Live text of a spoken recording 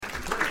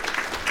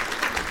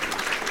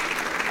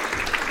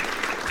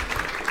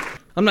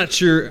I'm not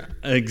sure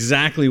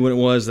exactly when it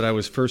was that I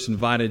was first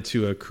invited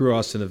to a Cru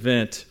Austin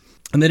event.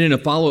 And then in a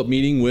follow-up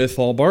meeting with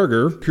Paul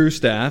Barger, Cru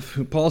staff,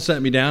 Paul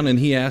sat me down and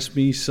he asked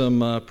me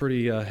some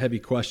pretty heavy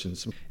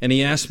questions. And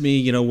he asked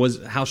me,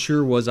 how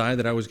sure was I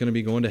that I was going to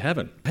be going to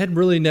heaven? I had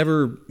really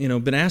never,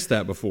 been asked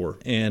that before,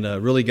 and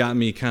really got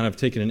me kind of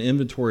taking an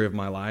inventory of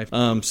my life.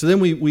 So then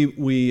we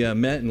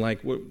met and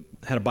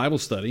had a Bible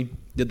study.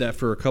 Did that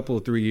for a couple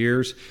of 3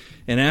 years.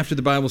 And after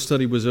the Bible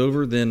study was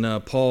over,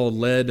 then Paul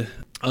led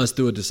us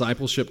through a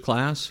discipleship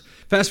class.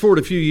 Fast forward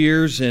a few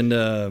years, and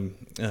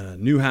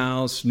new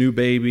house, new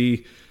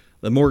baby,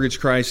 the mortgage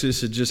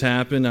crisis had just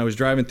happened. I was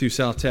driving through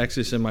South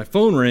Texas, and my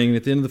phone rang, and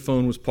at the end of the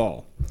phone was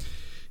Paul.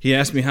 He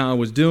asked me how I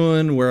was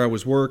doing, where I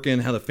was working,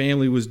 how the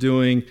family was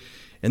doing,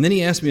 and then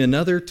he asked me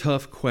another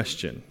tough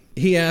question.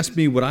 He asked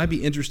me, would I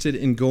be interested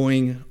in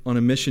going on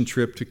a mission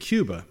trip to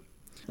Cuba?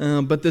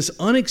 But this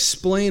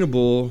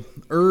unexplainable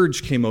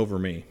urge came over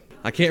me.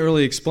 I can't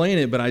really explain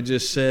it, but I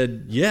just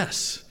said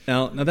yes.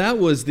 Now that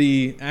was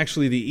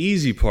actually the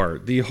easy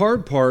part. The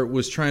hard part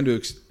was trying to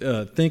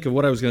think of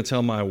what I was going to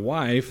tell my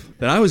wife,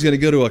 that I was going to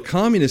go to a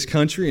communist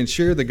country and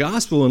share the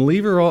gospel and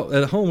leave her all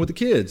at home with the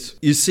kids.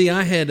 You see,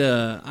 I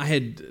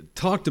had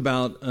talked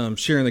about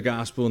sharing the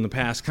gospel in the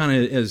past,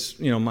 kind of as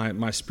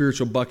my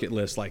spiritual bucket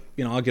list. Like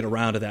I'll get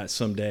around to that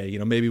someday.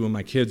 Maybe when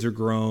my kids are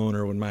grown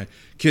or when my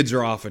kids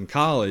are off in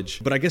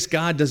college. But I guess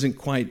God doesn't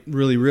quite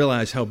really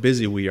realize how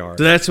busy we are.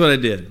 So that's what I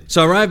did.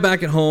 So I arrived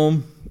back at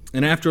home.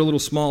 And after a little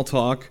small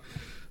talk,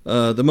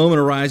 the moment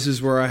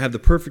arises where I have the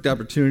perfect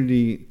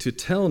opportunity to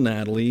tell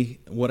Natalie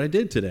what I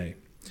did today.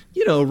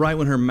 Right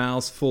when her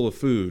mouth's full of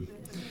food.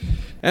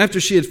 After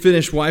she had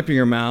finished wiping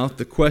her mouth,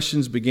 the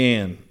questions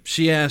began.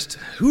 She asked,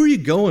 "Who are you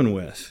going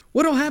with?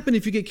 What'll happen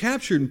if you get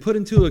captured and put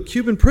into a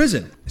Cuban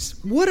prison?" I said,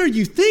 "What are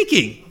you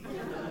thinking?"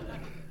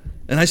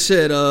 And I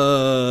said,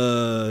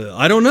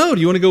 I don't know.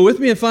 Do you want to go with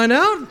me and find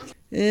out?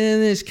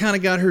 And it's kind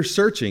of got her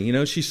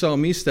searching. She saw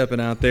me stepping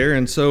out there,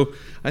 and so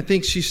I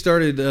think she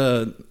started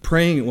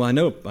praying. Well, I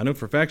know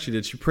for a fact she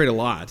did. She prayed a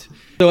lot.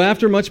 So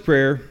after much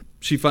prayer,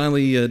 she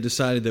finally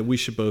decided that we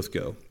should both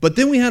go. But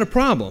then we had a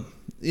problem.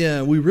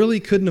 Yeah, we really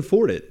couldn't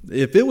afford it.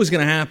 If it was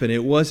going to happen,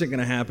 it wasn't going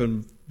to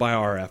happen by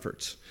our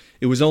efforts.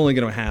 It was only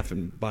going to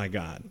happen by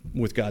God,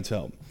 with God's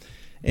help.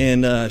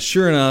 And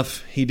sure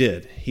enough, he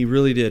did. He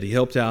really did. He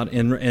helped out.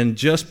 And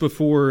just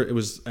before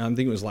I think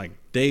it was like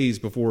days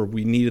before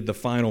we needed the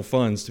final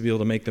funds to be able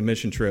to make the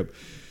mission trip,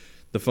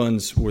 the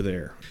funds were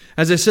there.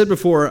 As I said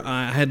before,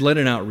 I had led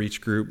an outreach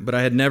group, but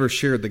I had never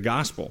shared the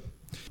gospel.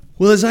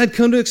 Well, as I'd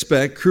come to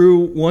expect, Cru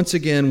once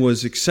again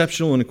was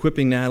exceptional in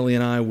equipping Natalie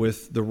and I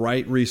with the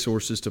right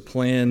resources to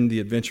plan the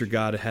adventure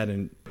God had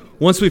in.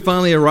 Once we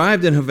finally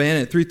arrived in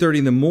Havana at 3:30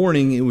 in the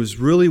morning, it was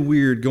really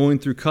weird going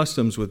through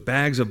customs with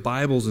bags of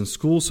Bibles and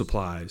school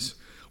supplies.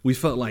 We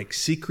felt like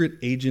secret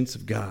agents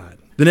of God.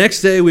 The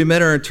next day, we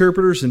met our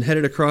interpreters and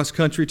headed across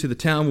country to the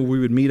town where we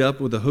would meet up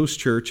with the host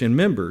church and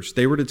members.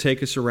 They were to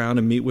take us around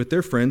and meet with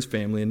their friends,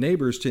 family, and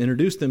neighbors to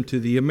introduce them to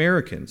the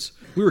Americans.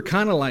 We were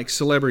kind of like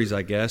celebrities,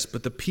 I guess,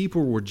 but the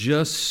people were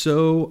just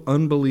so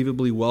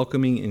unbelievably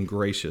welcoming and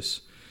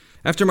gracious.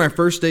 After my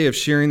first day of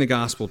sharing the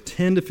gospel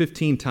 10 to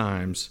 15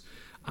 times,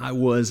 I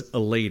was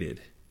elated,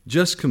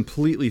 just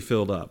completely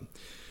filled up.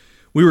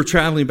 We were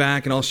traveling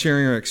back and all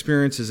sharing our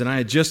experiences, and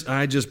I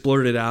just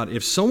blurted out,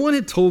 if someone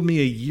had told me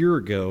a year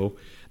ago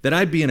that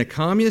I'd be in a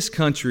communist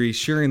country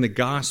sharing the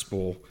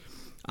gospel,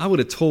 I would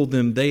have told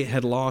them they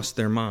had lost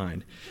their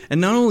mind.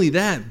 And not only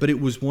that, but it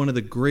was one of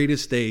the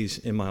greatest days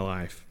in my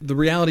life. The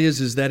reality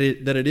is that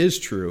it is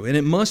true, and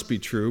it must be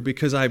true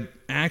because I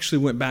actually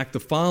went back the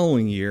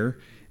following year,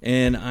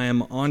 and I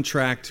am on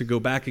track to go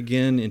back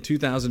again in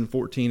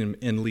 2014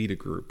 and lead a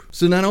group.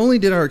 So not only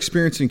did our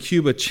experience in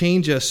Cuba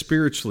change us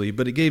spiritually,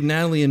 but it gave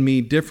Natalie and me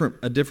a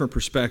different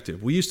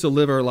perspective. We used to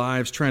live our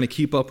lives trying to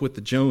keep up with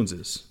the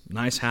Joneses.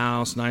 Nice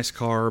house, nice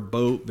car,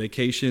 boat,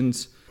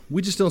 vacations.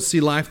 We just don't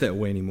see life that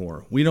way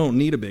anymore. We don't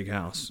need a big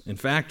house. In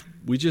fact,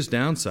 we just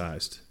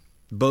downsized.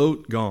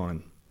 Boat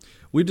gone.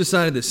 We've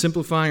decided that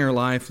simplifying our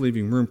life,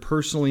 leaving room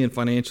personally and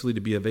financially to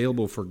be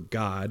available for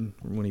God,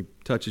 when he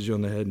touches you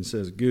on the head and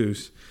says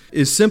goose,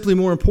 is simply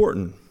more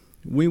important.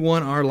 We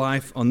want our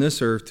life on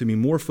this earth to be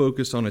more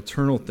focused on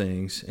eternal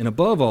things. And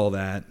above all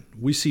that,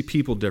 we see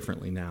people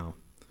differently now.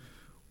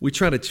 We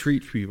try to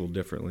treat people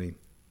differently.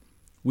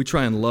 We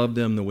try and love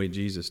them the way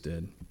Jesus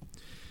did.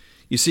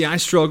 You see, I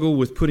struggle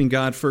with putting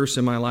God first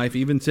in my life.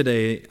 Even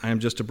today, I am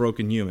just a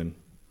broken human.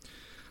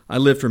 I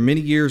lived for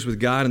many years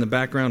with God in the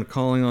background,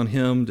 calling on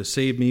him to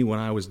save me when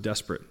I was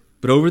desperate.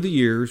 But over the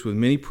years, with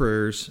many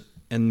prayers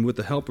and with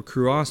the help of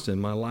Cru Austin,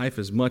 my life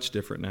is much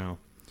different now.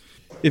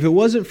 If it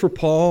wasn't for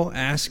Paul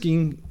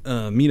asking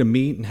me to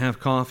meet and have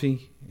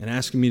coffee and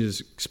asking me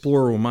to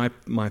explore where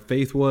my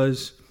faith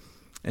was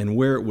and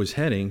where it was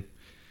heading,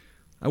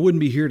 I wouldn't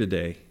be here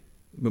today.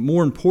 But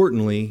more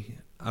importantly,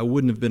 I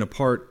wouldn't have been a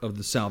part of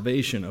the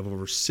salvation of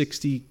over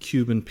 60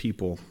 Cuban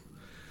people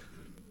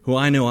who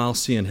I know I'll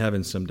see in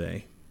heaven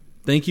someday.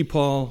 Thank you,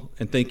 Paul,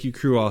 and thank you,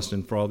 Cru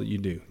Austin, for all that you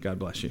do. God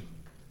bless you.